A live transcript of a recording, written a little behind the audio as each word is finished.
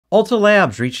Alta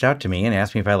Labs reached out to me and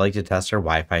asked me if I'd like to test their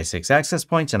Wi-Fi 6 access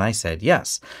points, and I said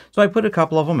yes. So I put a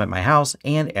couple of them at my house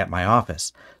and at my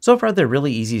office. So far, they're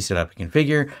really easy to set up and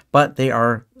configure, but they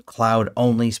are cloud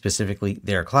only, specifically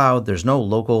their cloud. There's no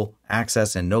local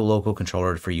access and no local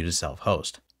controller for you to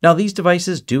self-host. Now, these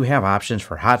devices do have options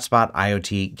for hotspot,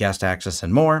 IoT, guest access,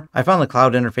 and more. I found the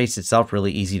cloud interface itself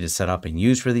really easy to set up and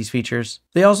use for these features.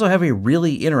 They also have a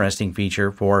really interesting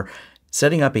feature for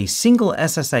setting up a single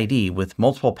SSID with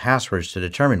multiple passwords to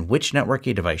determine which network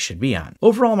a device should be on.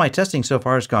 Overall, my testing so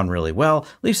far has gone really well.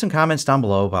 Leave some comments down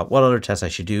below about what other tests I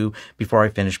should do before I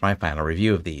finish my final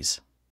review of these.